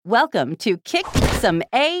Welcome to Kick Some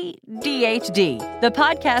ADHD, the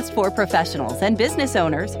podcast for professionals and business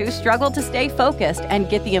owners who struggle to stay focused and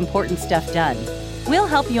get the important stuff done. We'll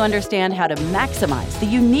help you understand how to maximize the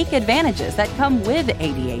unique advantages that come with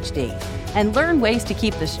ADHD and learn ways to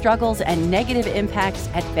keep the struggles and negative impacts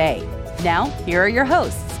at bay. Now, here are your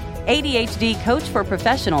hosts, ADHD coach for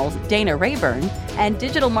professionals Dana Rayburn and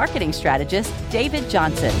digital marketing strategist David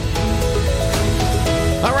Johnson.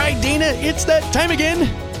 All right, Dana, it's that time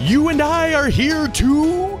again. You and I are here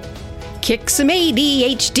to kick some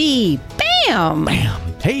ADHD. Bam! Bam.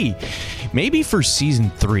 Hey, maybe for season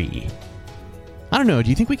 3. I don't know. Do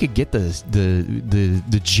you think we could get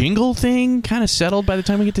the jingle thing kind of settled by the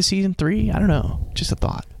time we get to season 3? I don't know. Just a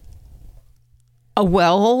thought.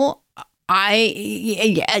 Well, I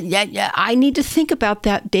need to think about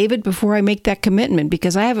that, David, before I make that commitment,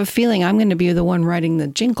 because I have a feeling I'm going to be the one writing the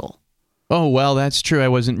jingle. Oh, well, that's true. I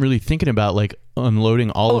wasn't really thinking about like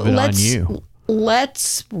unloading all of it on you.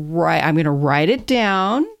 Let's write. I'm going to write it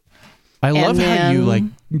down. I love how you like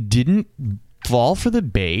didn't fall for the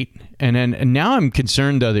bait, and now I'm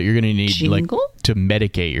concerned though that you're going to need jingle? Like to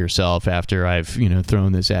medicate yourself after I've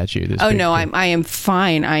thrown this at you. Oh no, I am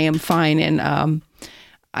fine. I am fine, and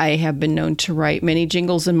I have been known to write many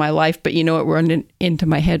jingles in my life, but what run into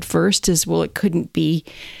my head first is, well, it couldn't be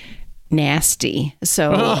nasty.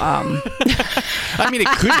 So, I mean, it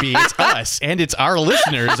could be. It's us and it's our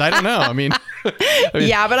listeners. I don't know. I mean,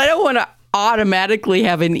 yeah, but I don't want to automatically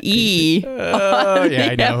have an E. Oh, yeah,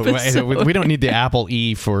 I know. Episode. We don't need the Apple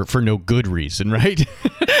E for no good reason, right?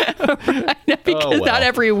 Right, because not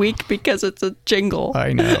every week, because it's a jingle.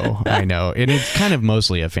 I know. And it's kind of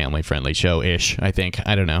mostly a family-friendly show-ish, I think.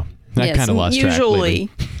 I don't know. I kind of lost track. Usually,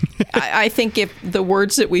 I think if the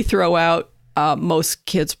words that we throw out, most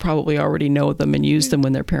kids probably already know them and use them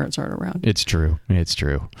when their parents aren't around. It's true.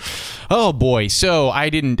 Oh boy. So I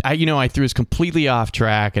threw us completely off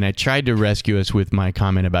track, and I tried to rescue us with my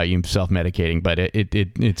comment about you self-medicating, but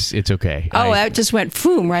it's okay. That just went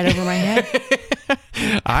boom right over my head.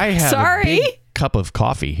 I have a big cup of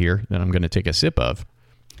coffee here that I'm going to take a sip of.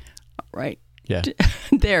 Right. Yeah.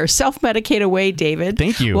 There, self-medicate away, David.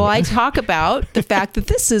 Thank you. Well, I talk about the fact that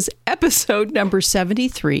this is episode number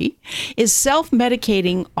 73. Is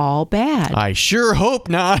self-medicating all bad? I sure hope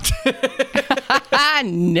not.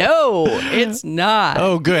 No, it's not.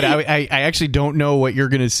 Oh, good. I actually don't know what you're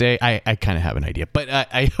going to say. I kind of have an idea, but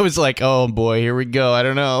I was like, oh boy, here we go. I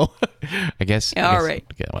don't know. I guess. Right.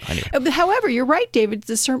 Okay, well, anyway. However, you're right, David.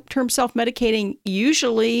 The term self-medicating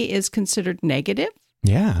usually is considered negative.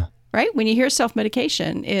 Yeah. Right? When you hear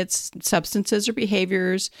self-medication, it's substances or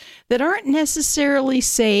behaviors that aren't necessarily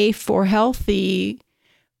safe or healthy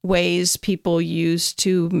ways people use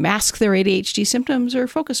to mask their ADHD symptoms or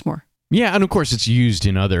focus more. Yeah, and of course it's used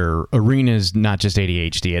in other arenas, not just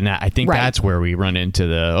ADHD. And I think that's where we run into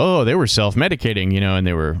they were self-medicating, and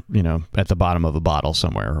they were, at the bottom of a bottle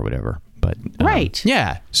somewhere or whatever. But right.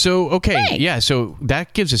 Yeah. So, okay. Right. Yeah. So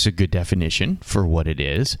that gives us a good definition for what it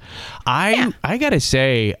is. I got to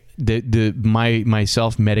say that my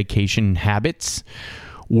self-medication habits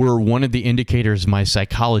were one of the indicators my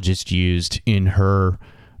psychologist used in her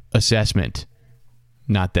assessment.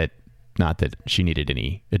 Not that she needed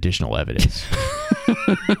any additional evidence.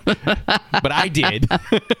 But I did.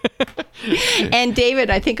 And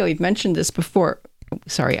David, I think we've mentioned this before.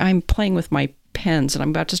 Sorry, I'm playing with my pens and I'm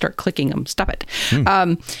about to start clicking them. Stop it.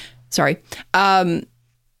 Sorry.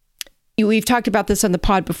 We've talked about this on the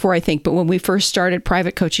pod before, I think, but when we first started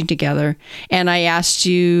private coaching together, and I asked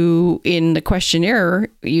you in the questionnaire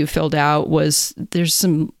you filled out, there's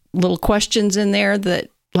some little questions in there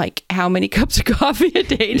that, like, how many cups of coffee a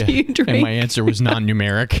day do you drink? And my answer was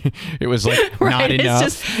non-numeric. It was like, not enough.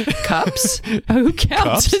 It's just cups. Who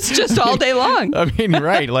counts? Cups? It's just all day long. I mean,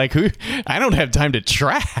 right. Like, I don't have time to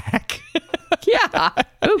track. Yeah.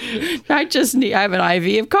 I have an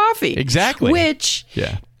IV of coffee. Exactly.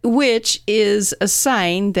 Which is a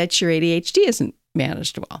sign that your ADHD isn't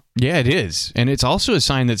managed well. Yeah, it is. And it's also a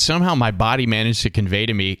sign that somehow my body managed to convey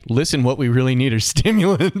to me, listen, what we really need are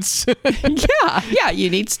stimulants. Yeah, you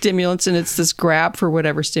need stimulants, and it's this grab for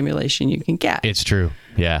whatever stimulation you can get. It's true.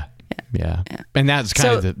 Yeah. And that's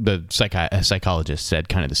kind of the psychologist said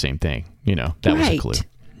kind of the same thing. That was a clue.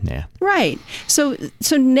 Yeah. Right. So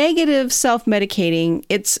negative self-medicating,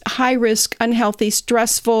 it's high risk, unhealthy,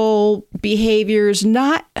 stressful behaviors,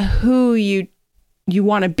 not who you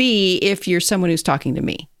want to be if you're someone who's talking to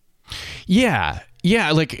me. Yeah.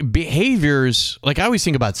 Yeah, like behaviors, like I always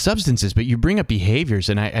think about substances, but you bring up behaviors,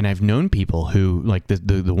 and I've known people who, like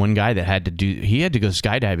the one guy that had to go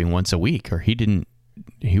skydiving once a week, or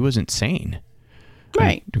he wasn't sane.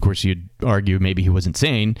 Right. And of course, you'd argue maybe he wasn't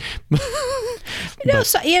sane. No,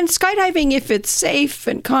 so, and skydiving, if it's safe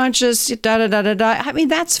and conscious, I mean,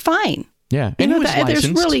 that's fine. Yeah. You And know, he was licensed.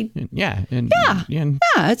 there's really... Yeah. Yeah,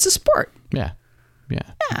 it's a sport. Yeah.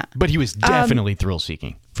 But he was definitely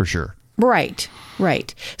thrill-seeking, for sure. Right.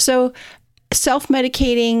 So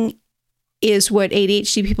self-medicating is what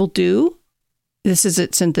ADHD people do.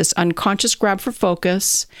 It's in this unconscious grab for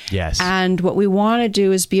focus. Yes. And what we want to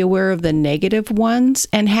do is be aware of the negative ones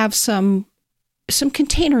and have some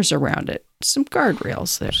containers around it, some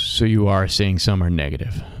guardrails there. So you are saying some are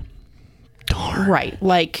negative. Darn. Right.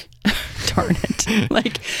 Like, darn it.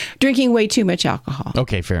 Like drinking way too much alcohol.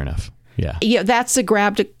 Okay, fair enough. Yeah. Yeah, that's a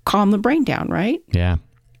grab to calm the brain down, right? Yeah.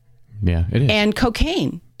 Yeah, it is. And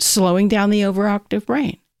cocaine, slowing down the overactive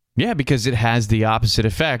brain. Yeah, because it has the opposite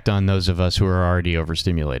effect on those of us who are already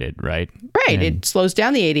overstimulated, right? Right. And it slows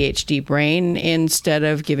down the ADHD brain instead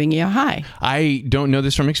of giving you a high. I don't know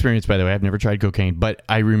this from experience, by the way. I've never tried cocaine, but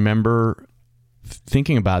I remember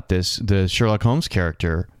thinking about this. The Sherlock Holmes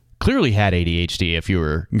character clearly had ADHD if you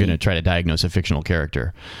were going to try to diagnose a fictional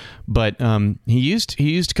character. But he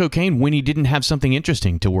used cocaine when he didn't have something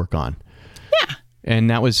interesting to work on. Yeah.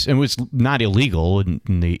 And it was not illegal in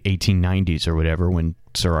the 1890s or whatever when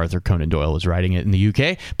Sir Arthur Conan Doyle was writing it in the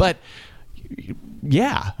UK. But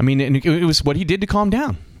yeah, I mean, it was what he did to calm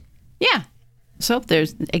down. Yeah. So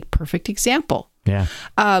there's a perfect example. Yeah.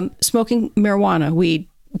 Smoking marijuana, weed,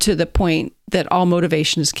 to the point that all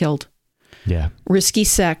motivation is killed. Yeah. Risky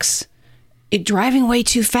sex, driving way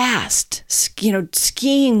too fast,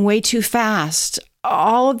 skiing way too fast.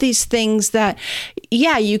 All of these things that,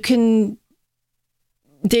 yeah,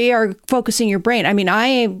 they are focusing your brain. I mean,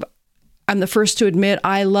 I'm the first to admit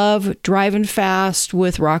I love driving fast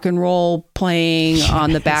with rock and roll playing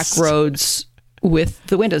on the back roads with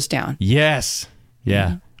the windows down. Yes.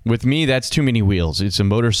 Yeah. With me, that's too many wheels. It's a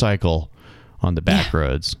motorcycle on the back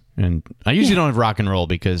roads. And I usually don't have rock and roll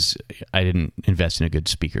because I didn't invest in a good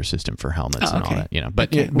speaker system for helmets and all that, But,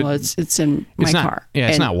 okay. Well, it's in my car. Yeah,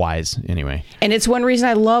 it's not wise anyway. And it's one reason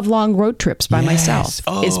I love long road trips by myself.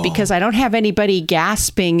 Is because I don't have anybody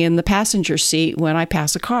gasping in the passenger seat when I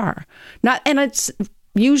pass a car. And it's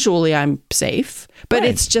usually I'm safe, but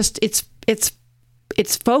it's just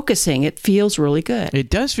it's focusing. It feels really good.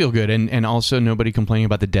 It does feel good, and also nobody complaining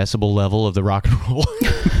about the decibel level of the rock and roll.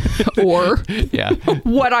 Or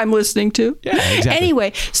what I'm listening to. Yeah, exactly.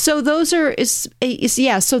 Anyway, so those are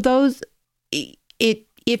so those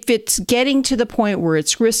if it's getting to the point where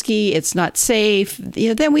it's risky, it's not safe,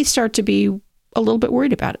 then we start to be a little bit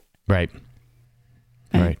worried about it. Right.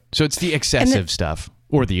 So it's the excessive stuff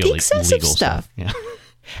or the illegal stuff. Yeah.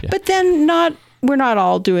 But then we're not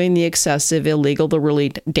all doing the excessive, illegal, the really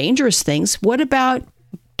dangerous things. What about,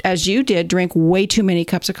 as you did, drink way too many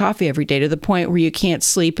cups of coffee every day to the point where you can't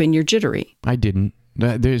sleep and you're jittery? I didn't.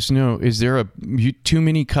 Is there too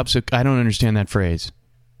many cups of, I don't understand that phrase.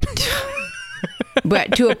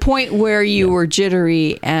 But to a point where you were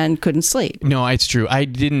jittery and couldn't sleep. No, it's true. I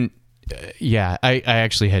didn't. I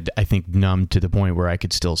actually had, I think, numbed to the point where I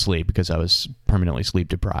could still sleep because I was permanently sleep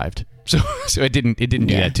deprived. So it didn't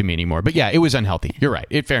do that to me anymore. But yeah, it was unhealthy. You're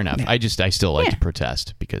right. Fair enough. Yeah. I still like to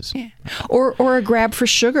protest because. Yeah. Or a grab for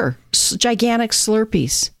sugar, gigantic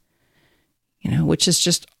Slurpees, which is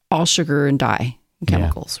just all sugar and dye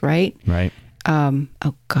chemicals, right? Right. Oh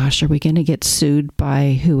gosh, are we going to get sued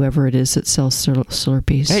by whoever it is that sells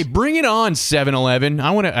Slurpees? Hey, bring it on, 7-Eleven.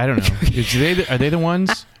 I don't know. Are they the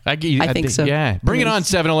ones? I think so. Yeah. Bring it on,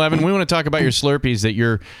 7-Eleven. We want to talk about your Slurpees that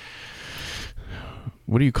you're,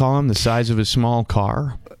 what do you call them? The size of a small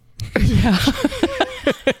car? Yeah.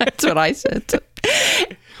 That's what I said.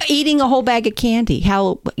 Eating a whole bag of candy.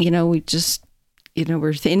 How, we just,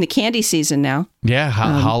 we're in the candy season now.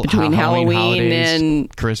 Yeah. Between Halloween holidays,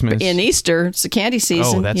 and Christmas and Easter, it's the candy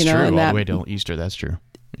season. Oh, that's true. All the way till Easter. That's true.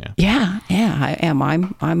 Yeah. Yeah. I am.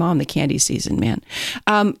 I'm on the candy season, man.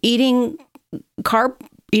 Eating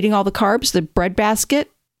all the carbs, the bread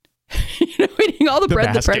basket. Eating all the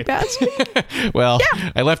bread, the bread basket. Well,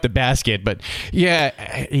 I left the basket, but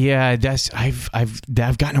that's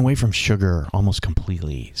I've gotten away from sugar almost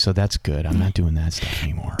completely, so that's good. I'm not doing that stuff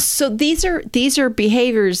anymore. So these are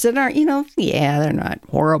behaviors that aren't, they're not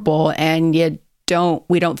horrible, and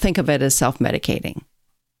we don't think of it as self-medicating,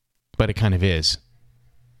 but it kind of is.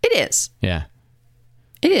 It is. Yeah.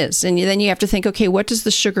 It is. And then you have to think, okay, what does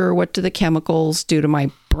the sugar, what do the chemicals do to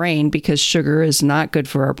my brain? Because sugar is not good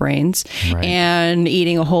for our brains. Right. And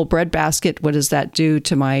eating a whole bread basket, what does that do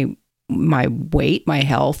to my weight, my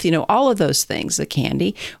health? All of those things, the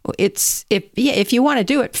candy. If you want to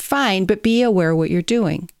do it, fine, but be aware what you're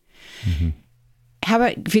doing. Mm-hmm. How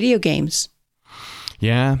about video games?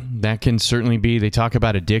 Yeah, that can certainly be. They talk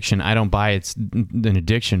about addiction. I don't buy it's an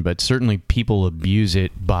addiction, but certainly people abuse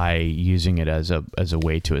it by using it as a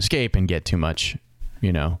way to escape and get too much,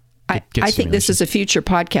 I think this is a future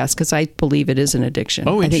podcast because I believe it is an addiction.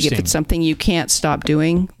 Oh, interesting. I think if it's something you can't stop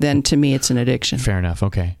doing, then to me it's an addiction. Fair enough.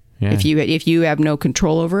 Okay. Yeah. If you have no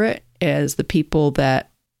control over it, as the people that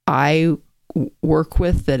I work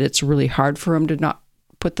with, that it's really hard for them to not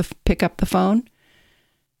pick up the phone,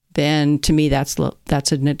 then to me that's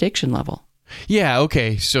an addiction level. Yeah.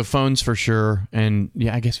 Okay. So phones for sure, and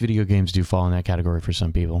I guess video games do fall in that category for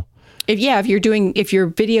some people. If you're doing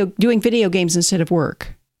video games instead of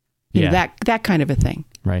work, that kind of a thing.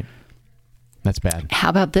 Right. That's bad. How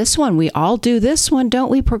about this one? We all do this one,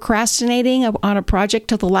 don't we? Procrastinating on a project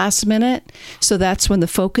till the last minute. So that's when the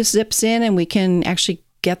focus zips in and we can actually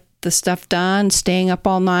get the stuff done, staying up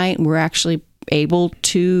all night, and we're actually able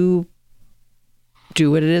to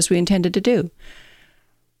do what it is we intended to do.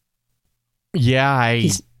 Yeah,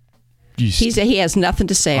 he has nothing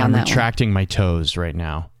to say on that. I'm retracting my toes right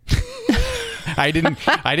now. I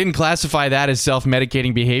didn't classify that as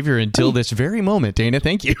self-medicating behavior until this very moment, Dana.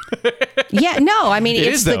 Thank you. Yeah, no, I mean,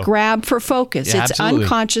 it's the grab for focus. Yeah, it's absolutely.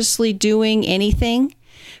 Unconsciously doing anything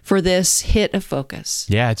for this hit of focus.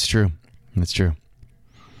 Yeah, it's true. It's true.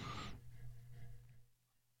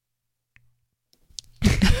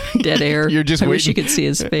 Dead air. You're just I waiting. wish you could see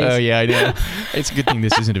his face. Oh, yeah, I know. It's a good thing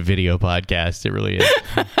this isn't a video podcast. It really is.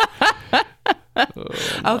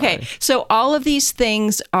 Okay, so all of these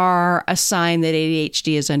things are a sign that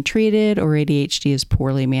ADHD is untreated or ADHD is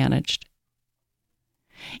poorly managed.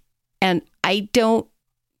 And I don't,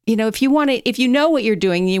 if you know what you're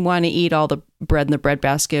doing, you want to eat all the bread in the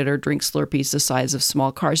breadbasket or drink Slurpees the size of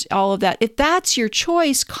small cars, all of that. If that's your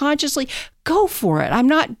choice, consciously go for it. I'm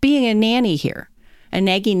not being a nanny here, a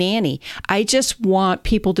naggy nanny. I just want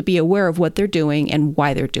people to be aware of what they're doing and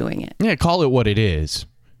why they're doing it. Yeah, call it what it is,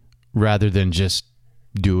 rather than just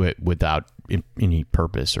do it without any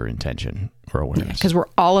purpose or intention or awareness. Because we're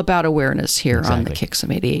all about awareness here Exactly. on the Kick Some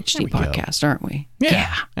ADHD podcast, aren't we?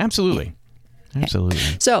 Yeah, absolutely. Absolutely.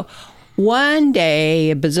 So one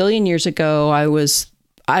day, a bazillion years ago,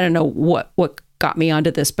 I don't know what got me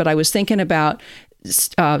onto this, but I was thinking about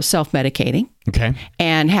self-medicating. Okay.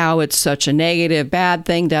 And how it's such a negative, bad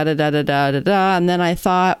thing, da-da-da-da-da-da-da. And then I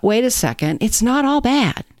thought, wait a second, it's not all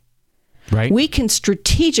bad. Right. We can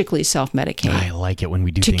strategically self-medicate. I like it when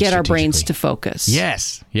we do to things get our brains strategically. to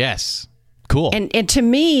focus. Yes. Cool. And to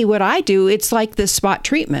me, what I do, it's like the spot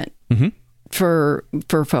treatment for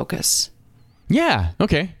focus. Yeah.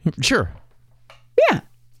 Okay. Sure. Yeah.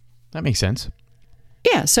 That makes sense.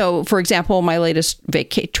 Yeah. So, for example, my latest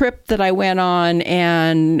trip that I went on,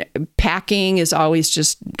 and packing is always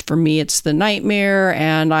just, for me, it's the nightmare.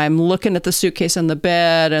 And I'm looking at the suitcase on the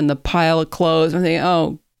bed and the pile of clothes. I'm thinking,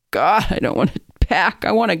 oh, God, I don't want to pack.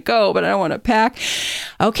 I want to go, but I don't want to pack.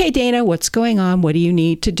 Okay, Dana, what's going on? What do you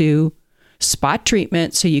need to do? Spot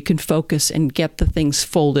treatment so you can focus and get the things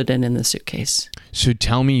folded in the suitcase. So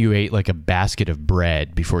tell me you ate like a basket of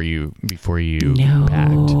bread before you No,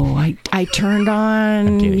 packed. I turned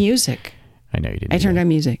on music. I know you didn't. I turned on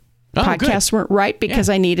music. Oh, Podcasts weren't right because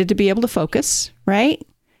I needed to be able to focus, right?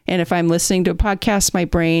 And if I'm listening to a podcast, my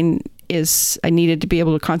brain I needed to be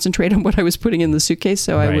able to concentrate on what I was putting in the suitcase,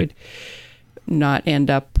 so I would not end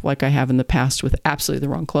up like I have in the past with absolutely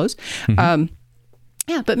the wrong clothes.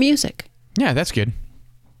 But music. Yeah, that's good.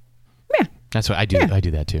 Yeah. That's what I do. Yeah. I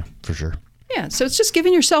do that too, for sure. Yeah. So it's just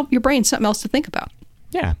giving your brain something else to think about.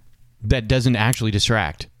 Yeah. That doesn't actually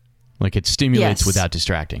distract. Like it stimulates without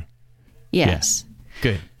distracting. Yes. Yeah.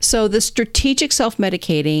 Good. So the strategic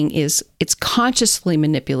self-medicating it's consciously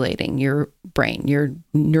manipulating your brain, your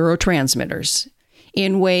neurotransmitters,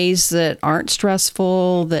 in ways that aren't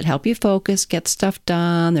stressful, that help you focus, get stuff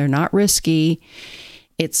done. They're not risky.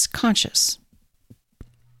 It's conscious.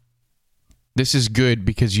 This is good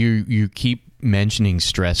because you keep mentioning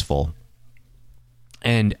stressful.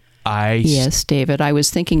 And Yes, David, I was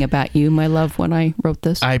thinking about you, my love, when I wrote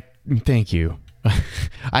this. Thank you.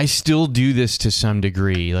 I still do this to some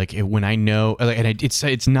degree. Like when I know, and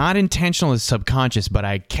it's not intentional, it's subconscious, but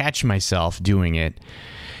I catch myself doing it.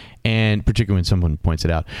 And particularly when someone points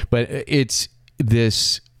it out, but it's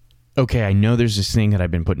this, okay, I know there's this thing that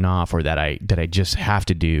I've been putting off or that I just have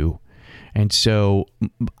to do. And so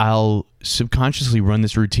I'll subconsciously run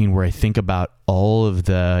this routine where I think about all of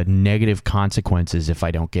the negative consequences if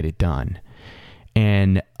I don't get it done.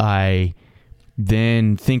 And I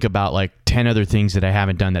then think about like 10 other things that I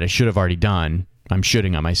haven't done that I should have already done I'm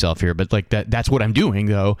shitting on myself here, but like that's what I'm doing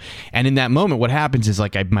though. And in that moment, what happens is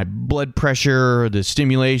like my blood pressure, the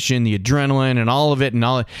stimulation, the adrenaline, and all of it,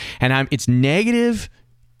 it's negative.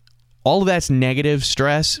 All of that's negative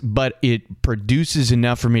stress, but it produces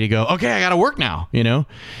enough for me to go, okay, I got to work now, And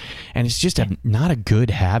it's just not a good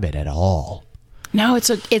habit at all. No, it's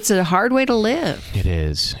a hard way to live. It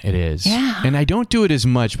is. Yeah. And I don't do it as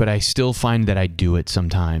much, but I still find that I do it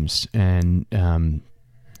sometimes. And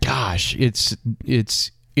gosh, it's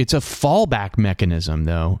a fallback mechanism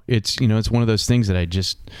though. It's one of those things that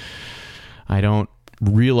I don't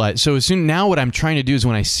realize. So now what I'm trying to do is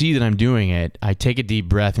when I see that I'm doing it, I take a deep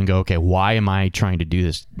breath and go, okay, why am I trying to do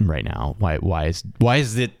this right now? Why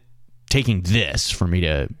is it taking this for me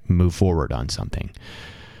to move forward on something?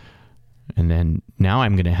 And then now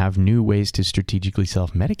I'm going to have new ways to strategically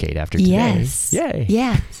self-medicate after today. Yes. Yay.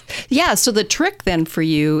 Yes. Yeah. So the trick then for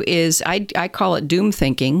you is I call it doom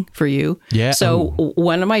thinking for you. Yeah. So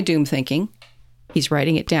when am I doom thinking? He's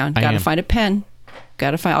writing it down. Got to find a pen.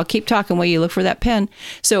 I'll keep talking while you look for that pen.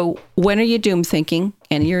 So when are you doom thinking?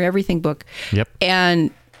 And your everything book. Yep. And,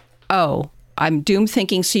 I'm doom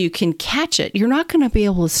thinking so you can catch it. You're not going to be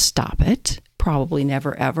able to stop it. Probably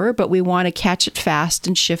never, ever, but we want to catch it fast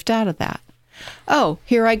and shift out of that. Oh,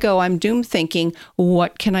 here I go. I'm doom thinking.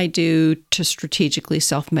 What can I do to strategically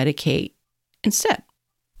self-medicate instead?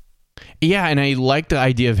 Yeah, and I like the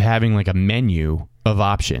idea of having like a menu of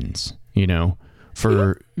options, and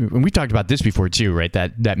we talked about this before too, right?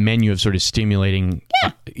 That menu of sort of stimulating,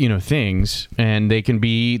 things, and they can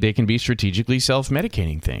be strategically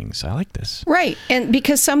self-medicating things. I like this. Right. And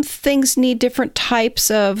because some things need different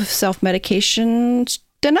types of self-medication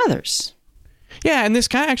than others. Yeah, and this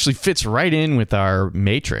kind of actually fits right in with our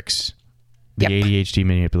matrix, the ADHD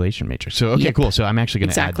manipulation matrix. So, okay, cool. So I'm actually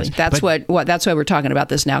going to add this. That's why we're talking about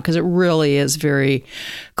this now, because it really is very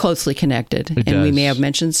closely connected. And we may have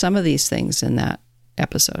mentioned some of these things in that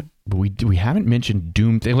episode. But we haven't mentioned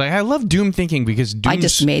doom thinking. Like, I love doom thinking because I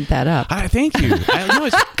just made that up. Thank you. Because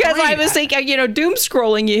I was thinking, doom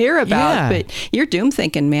scrolling you hear about, but you're doom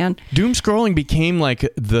thinking, man. Doom scrolling became like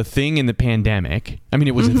the thing in the pandemic. I mean,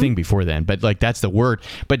 it was a thing before then, but like that's the word.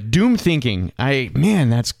 But doom thinking, I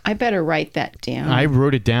better write that down. I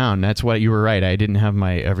wrote it down. That's why you were right. I didn't have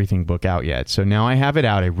my everything book out yet. So now I have it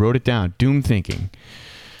out. I wrote it down. Doom thinking.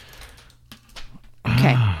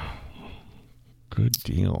 Okay. Good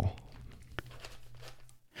deal.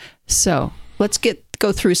 So let's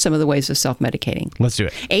go through some of the ways of self-medicating. Let's do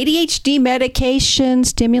it. ADHD medication,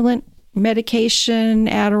 stimulant medication,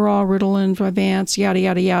 Adderall, Ritalin, Vyvanse, yada,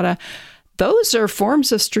 yada, yada. Those are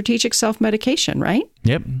forms of strategic self-medication, right?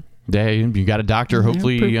 Yep. You got a doctor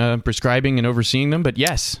hopefully prescribing and overseeing them, but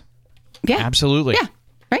yes. Yeah. Absolutely. Yeah.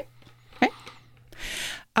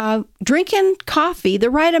 Right. Drinking coffee, the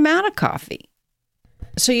right amount of coffee,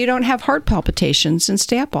 so you don't have heart palpitations and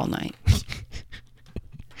stay up all night.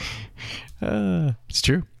 It's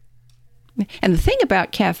true. And the thing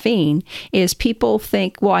about caffeine is people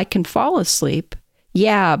think, well, I can fall asleep.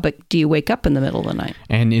 Yeah, but do you wake up in the middle of the night?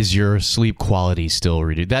 And is your sleep quality still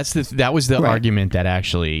reduced? That was the argument that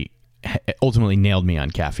actually ultimately nailed me on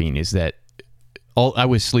caffeine, is that I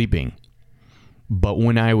was sleeping, but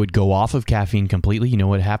when I would go off of caffeine completely, you know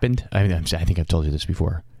what happened? I think I've told you this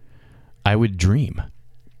before. I would dream.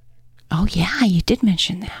 Oh, yeah, you did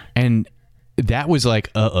mention that. And that was like,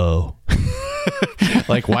 uh-oh.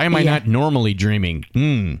 Like, why am I not normally dreaming?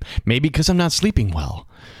 Maybe because I'm not sleeping well.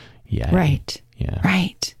 Yeah. Right. Yeah.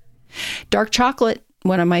 Right. Dark chocolate,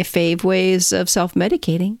 one of my fave ways of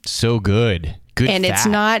self-medicating. So good. Good and fat. It's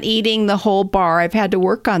not eating the whole bar. I've had to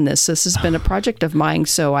work on this. This has been a project of mine,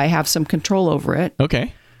 so I have some control over it.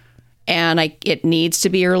 Okay. And it needs to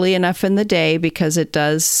be early enough in the day because it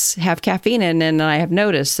does have caffeine in it, and I have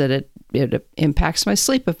noticed that it impacts my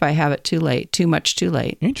sleep if I have it too much too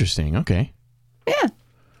late. Interesting. Okay. Yeah.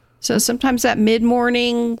 So sometimes that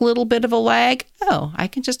mid-morning little bit of a lag, I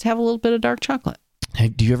can just have a little bit of dark chocolate. Hey,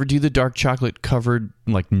 do you ever do the dark chocolate covered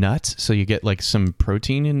like nuts? So you get like some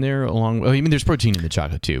protein in there along. Well, I mean, there's protein in the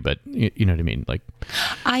chocolate too, but you know what I mean? Like,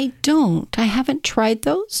 I don't. I haven't tried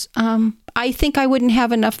those. I think I wouldn't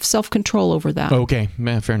have enough self-control over that. Okay.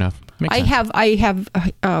 Fair enough. Makes sense. I have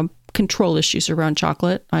control issues around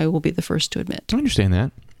chocolate. I will be the first to admit. I understand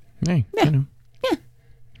that. Hey, yeah. Yeah.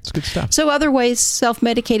 It's good stuff. So other ways,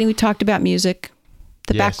 self-medicating, we talked about music,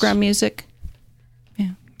 the background music.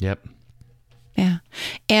 Yeah. Yep. Yeah.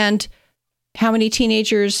 And how many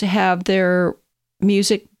teenagers have their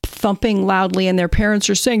music thumping loudly and their parents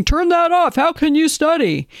are saying, turn that off. How can you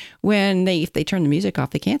study? When if they turn the music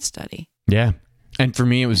off, they can't study. Yeah. And for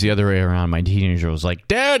me, it was the other way around. My teenager was like,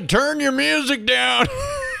 Dad, turn your music down.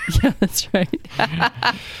 Yeah, that's right.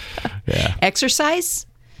 Yeah. Exercise.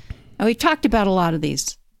 And we've talked about a lot of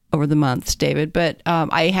these over the months, David, but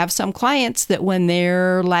I have some clients that when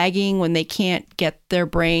they're lagging, when they can't get their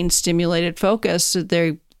brain stimulated focus,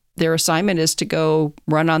 their assignment is to go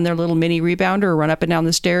run on their little mini rebounder or run up and down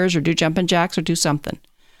the stairs or do jumping jacks or do something.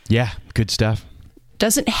 Yeah, good stuff.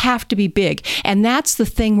 Doesn't have to be big. And that's the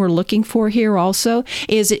thing we're looking for here also,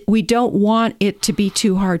 is we don't want it to be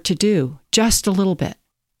too hard to do, just a little bit.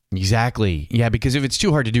 Exactly. Yeah, because if it's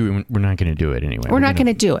too hard to do, we're not going to do it anyway. We're not going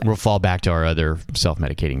to do it. We'll fall back to our other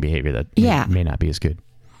self-medicating behavior that may not be as good.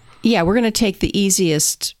 Yeah, we're going to take the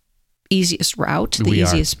easiest route, the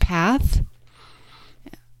easiest path.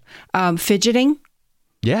 Fidgeting.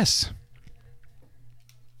 Yes.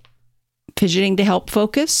 Fidgeting to help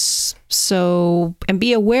focus. So, and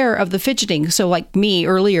be aware of the fidgeting. So like me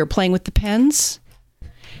earlier, playing with the pens,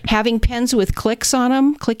 having pens with clicks on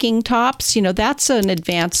them, clicking tops, that's an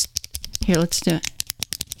advanced. Here, let's do it.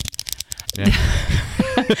 Yeah.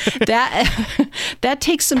 That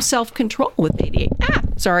takes some self-control with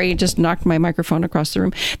ADHD. Sorry, just knocked my microphone across the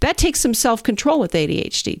room. That takes some self-control with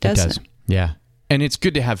ADHD, doesn't it? Yeah. And it's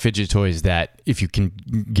good to have fidget toys that, if you can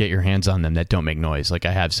get your hands on them, that don't make noise. Like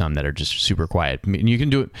I have some that are just super quiet. I mean, you can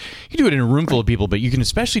do it. You can do it in a room full of people, but you can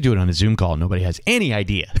especially do it on a Zoom call. Nobody has any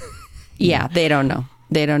idea. Yeah, they don't know.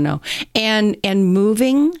 They don't know. And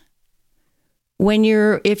moving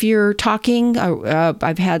if you're talking.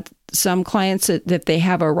 I've had some clients that they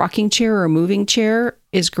have a rocking chair or a moving chair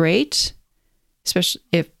is great, especially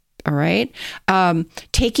if. All right,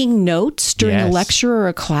 taking notes during a lecture or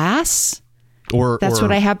a class. That's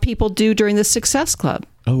what I have people do during the Success Club.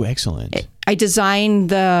 Oh, excellent. I design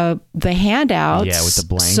the handouts. Yeah, with the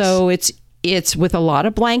blanks. So it's with a lot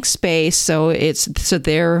of blank space. So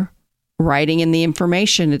they're writing in the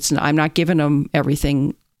information. I'm not giving them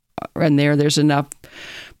everything in there. There's enough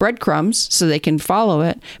breadcrumbs so they can follow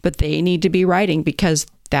it, but they need to be writing because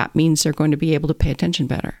that means they're going to be able to pay attention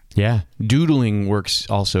better. Yeah. Doodling works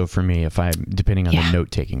also for me depending on the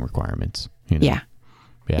note-taking requirements. Yeah.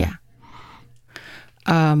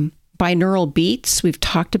 Binaural beats, we've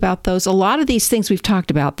talked about those. A lot of these things we've talked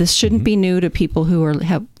about. This shouldn't be new to people who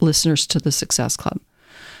have listeners to the Success Club.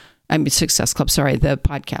 The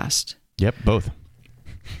podcast. Yep, both.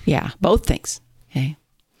 Yeah, both things. Okay.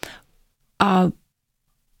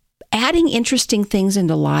 Adding interesting things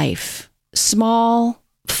into life. Small,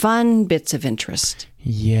 fun bits of interest.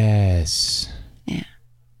 Yes. Yeah.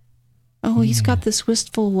 Oh, he's got this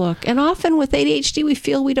wistful look. And often with ADHD, we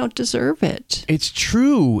feel we don't deserve it. It's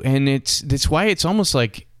true. And that's why it's almost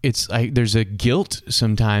like there's a guilt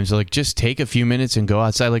sometimes. Like, just take a few minutes and go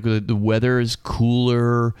outside. Like, the weather is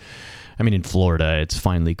cooler. I mean, in Florida, it's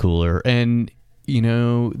finally cooler. And,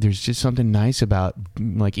 there's just something nice about,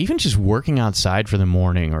 like, even just working outside for the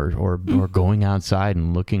morning or going outside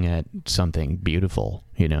and looking at something beautiful,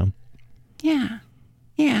 Yeah.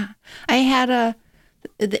 Yeah. I had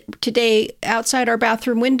today outside our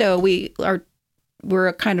bathroom window,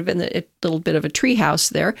 we're kind of in a little bit of a tree house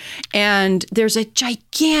there, and there's a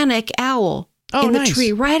gigantic owl in the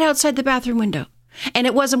tree right outside the bathroom window. And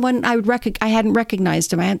it wasn't one I hadn't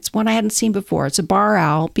recognized him. It's one I hadn't seen before. It's a barred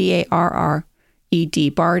owl, Barred,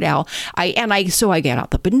 barred owl. So I get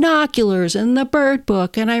out the binoculars and the bird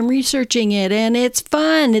book, and I'm researching it, and it's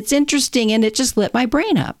fun, it's interesting, and it just lit my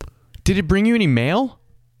brain up. Did it bring you any mail?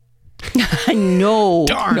 No.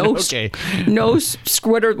 Darn. No, okay. No.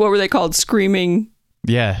 What were they called? Screaming.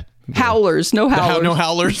 Yeah. Howlers. No howlers. No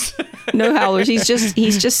howlers. No howlers. He's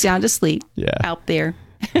just sound asleep. Yeah. Out there.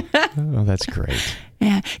 Oh, that's great.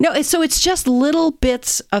 Yeah. No. So it's just little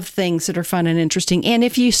bits of things that are fun and interesting, and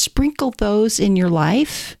if you sprinkle those in your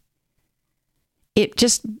life, it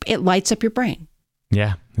lights up your brain.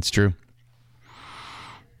 Yeah, it's true.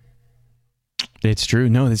 It's true.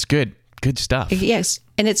 No, that's good. Good stuff. Yes.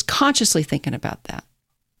 And it's consciously thinking about that.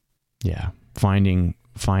 Yeah. Finding,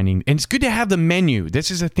 and it's good to have the menu.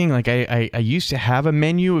 This is the thing. Like I used to have a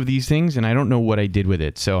menu of these things, and I don't know what I did with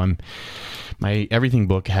it. So my everything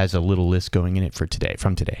book has a little list going in it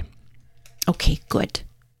from today. Okay, good.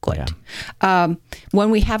 Yeah.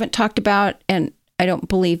 One we haven't talked about, and I don't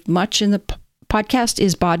believe much in the podcast,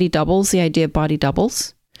 is body doubles, the idea of body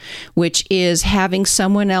doubles, which is having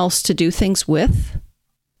someone else to do things with.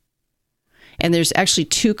 And there's actually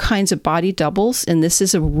two kinds of body doubles, and this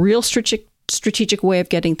is a real strategic way of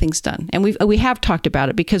getting things done. And we have talked about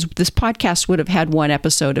it because this podcast would have had one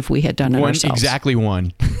episode if we had done it ourselves. Exactly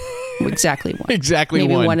one. Exactly one. Exactly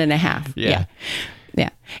maybe one. 1.5. Yeah. Yeah.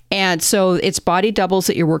 And so it's body doubles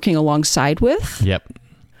that you're working alongside with. Yep.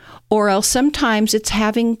 Or else sometimes it's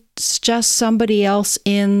having just somebody else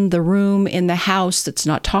in the room, in the house that's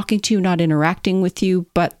not talking to you, not interacting with you,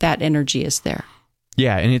 but that energy is there.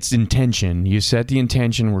 Yeah, and it's intention. You set the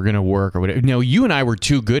intention, we're going to work or whatever. No, you and I were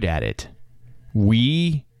too good at it.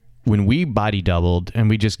 When we body doubled and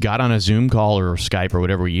we just got on a Zoom call or Skype or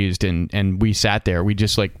whatever we used and we sat there, we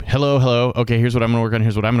just like, hello. Okay, here's what I'm going to work on.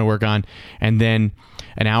 Here's what I'm going to work on. And then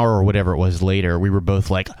an hour or whatever it was later, we were both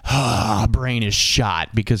like, brain is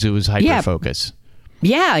shot because it was hyper-focus.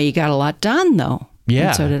 Yeah, you got a lot done though. Yeah.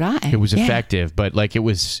 And so did I. It was effective, but like it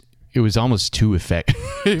was almost too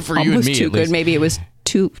effective for you and me. Almost too good. Maybe it was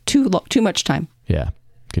too much time. Yeah,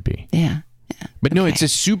 could be. Yeah. But no, it's a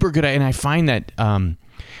super good, and I find that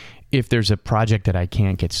if there's a project that I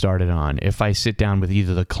can't get started on, if I sit down with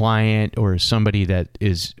either the client or somebody that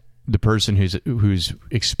is the person who's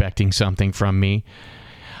expecting something from me,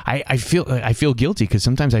 I feel guilty because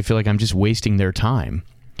sometimes I feel like I'm just wasting their time.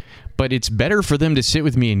 But it's better for them to sit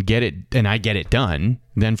with me and get it, and I get it done,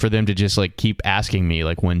 than for them to just like keep asking me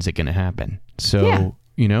like, when's it going to happen? So,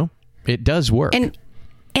 it does work.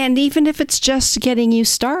 And even if it's just getting you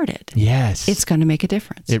started, yes, it's going to make a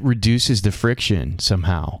difference. It reduces the friction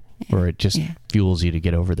somehow, or it just fuels you to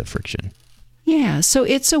get over the friction. Yeah. So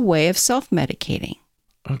it's a way of self-medicating.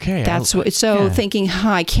 Okay. That's what. So thinking,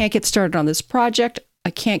 I can't get started on this project.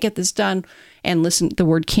 I can't get this done. And listen, the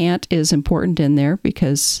word "can't" is important in there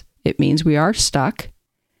because it means we are stuck.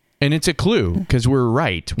 And it's a clue because we're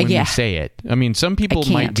right when we say it. I mean, some people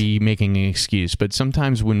might be making an excuse, but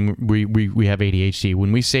sometimes when we have ADHD,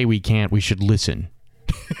 when we say we can't, we should listen.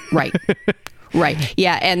 Right. Right.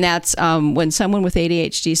 Yeah. And that's when someone with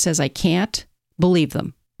ADHD says, I can't, believe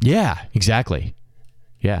them. Yeah, exactly.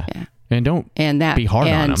 Yeah. And don't be hard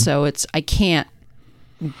on them. And so it's, I can't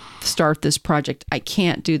start this project. I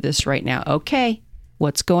can't do this right now. Okay.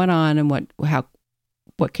 What's going on and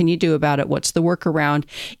what can you do about it? What's the workaround?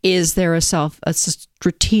 Is there a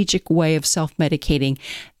strategic way of self-medicating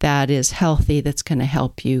that is healthy, that's going to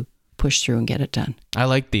help you push through and get it done? I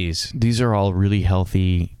like these. These are all really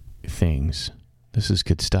healthy things. This is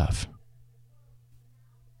good stuff.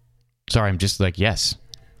 Sorry, I'm just like, yes.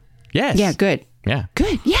 Yes. Yeah, good. Yeah.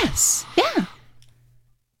 Good. Yes. Yeah.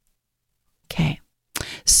 Okay.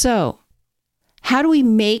 So, how do we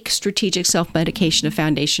make strategic self-medication a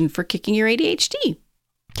foundation for kicking your ADHD?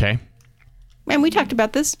 Okay. And we talked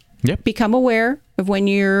about this. Yep. Become aware of when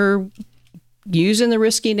you're using the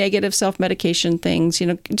risky negative self-medication things.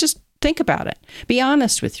 Just think about it. Be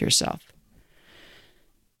honest with yourself.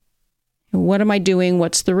 What am I doing?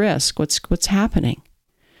 What's the risk? What's happening?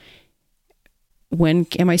 When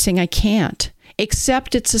am I saying I can't?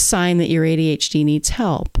 Except it's a sign that your ADHD needs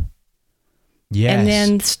help. Yes. And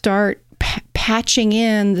then start patching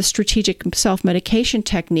in the strategic self-medication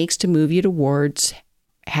techniques to move you towards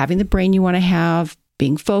having the brain you want to have,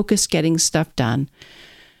 being focused, getting stuff done,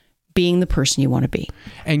 being the person you want to be.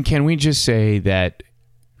 And can we just say that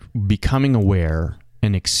becoming aware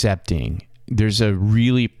and accepting, there's a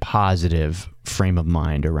really positive frame of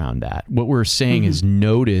mind around that. What we're saying is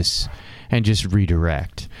notice and just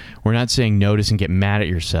redirect. We're not saying notice and get mad at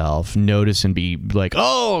yourself. Notice and be like,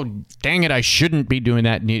 oh, dang it, I shouldn't be doing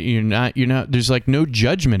that. You're not, there's like no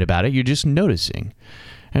judgment about it. You're just noticing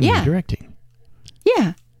and redirecting.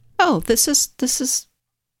 Yeah. Oh, this is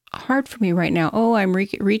hard for me right now. Oh, I'm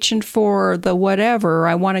reaching for the whatever.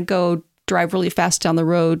 I want to go drive really fast down the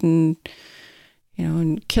road and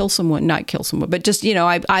and kill someone. Not kill someone, but just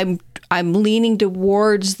I'm leaning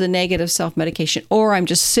towards the negative self-medication, or I'm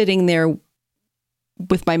just sitting there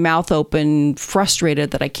with my mouth open,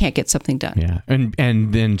 frustrated that I can't get something done. Yeah,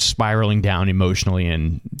 and then spiraling down emotionally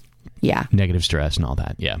and negative stress and all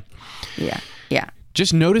that. Yeah.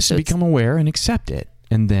 Just notice and become aware and accept it.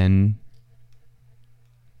 And then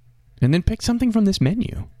pick something from this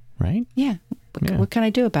menu, right? Yeah. What can I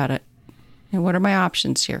do about it? And what are my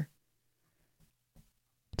options here?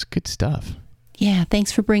 It's good stuff. Yeah.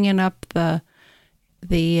 Thanks for bringing up the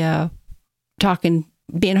talking,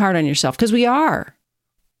 being hard on yourself, because we are.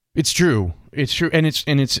 It's true. And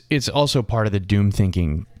it's also part of the doom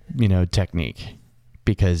thinking, technique.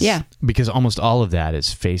 Because almost all of that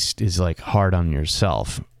is like hard on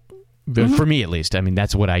yourself. For me, at least. I mean,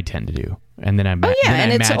 that's what I tend to do. And then I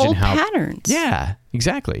it's old patterns. Yeah,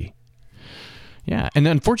 exactly. Yeah, and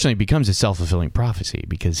unfortunately, it becomes a self-fulfilling prophecy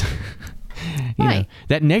because you know,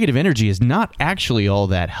 that negative energy is not actually all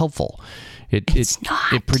that helpful. It's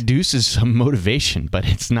not. It produces some motivation, but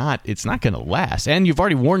it's not going to last. And you've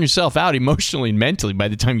already worn yourself out emotionally and mentally by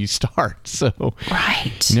the time you start. So,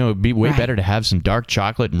 it'd be way better to have some dark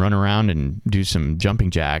chocolate and run around and do some jumping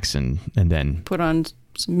jacks and then put on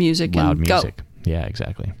some music loud and music. go. Yeah,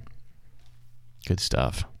 exactly. Good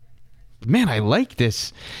stuff. Man, I like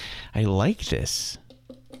this. I like this.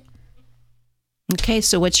 Okay,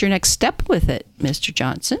 so what's your next step with it, Mr.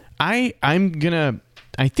 Johnson? I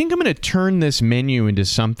think I'm gonna turn this menu into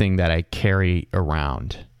something that I carry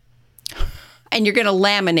around. And you're going to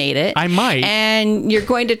laminate it. I might. And you're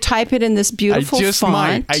going to type it in this beautiful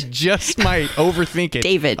font. I just might overthink it.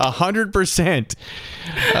 David. 100%.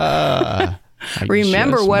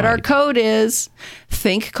 Remember what our code is.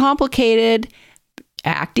 Think complicated.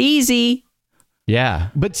 Act easy.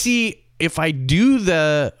 Yeah. But see, if I do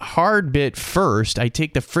the hard bit first, I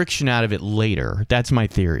take the friction out of it later. That's my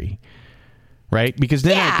theory. Right? Because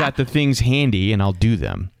then I've got the things handy and I'll do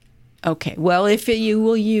them. Okay. Well, if you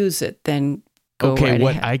will use it, then go right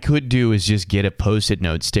what ahead. I could do is just get a Post-it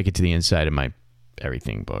note, stick it to the inside of my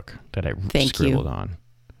everything book that I scribbled on.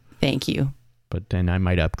 Thank you. But then I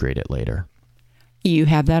might upgrade it later. You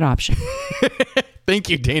have that option. Thank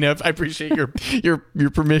you, Dana. I appreciate your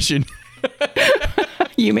permission.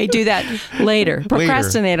 You may do that later.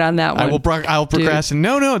 Procrastinate on that one. I'll procrastinate.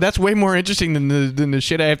 No, that's way more interesting than the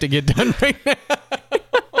shit I have to get done right now.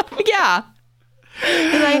 Yeah.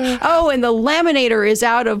 And the laminator is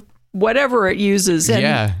out of whatever it uses. And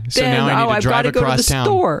yeah. So then, now I need to drive I've got to across go to the town.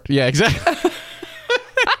 store. Yeah, exactly.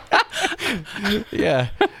 Yeah.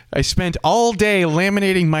 I spent all day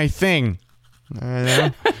laminating my thing.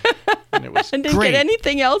 And it was and didn't great. get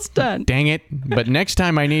anything else done. Dang it. But next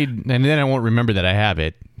time I need, and then I won't remember that I have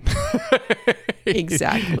it.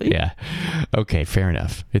 Exactly. Yeah. Okay, fair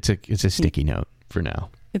enough. It's a sticky note for now.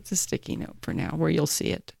 It's a sticky note for now where you'll see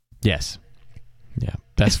it. Yes. Yeah.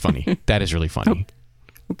 That's funny. That is really funny.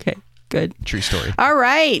 Okay. Good. True story. All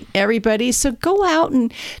right, everybody. So go out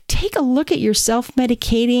and take a look at your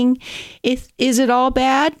self-medicating. Is it all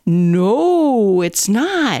bad? No, it's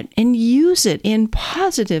not. And use it in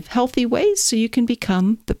positive, healthy ways so you can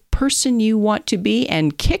become the person you want to be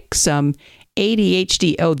and kick some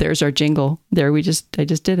ADHD. Oh, there's our jingle. There, I just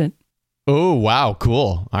did it. Oh, wow.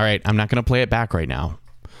 Cool. All right. I'm not going to play it back right now.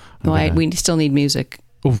 We still need music.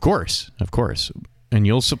 Of course. And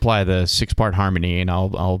you'll supply the 6-part harmony, and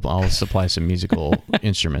I'll supply some musical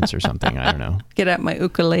instruments or something. I don't know. Get out my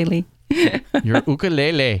ukulele. Your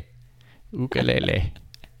ukulele.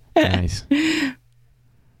 Nice.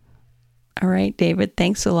 All right, David.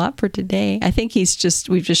 Thanks a lot for today. I think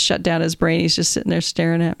we've just shut down his brain. He's just sitting there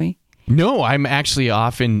staring at me. No, I'm actually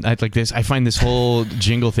often like this. I find this whole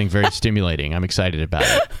jingle thing very stimulating. I'm excited about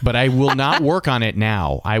it, but I will not work on it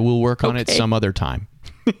now. I will work on it some other time.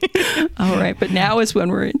 All right, but now is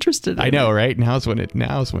when we're interested. I know, right? Now is when we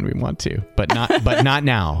want to, but not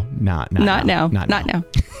now. Not now.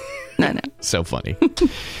 So funny.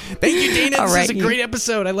 Thank you, Dana. This is a great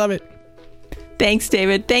episode. I love it. Thanks,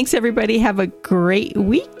 David. Thanks, everybody. Have a great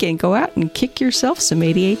week and go out and kick yourself some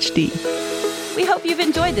ADHD. We hope you've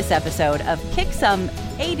enjoyed this episode of Kick Some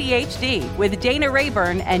ADHD with Dana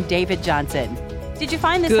Rayburn and David Johnson. Did you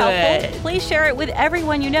find this helpful? Please share it with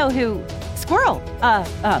everyone you know who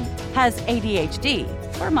has ADHD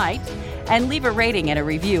or might, and leave a rating and a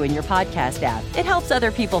review in your podcast app. It helps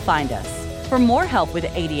other people find us. For more help with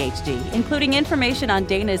ADHD, including information on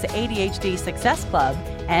Dana's ADHD Success Club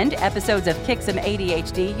and episodes of Kick Some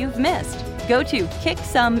ADHD you've missed, go to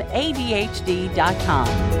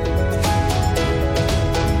kicksomeadhd.com.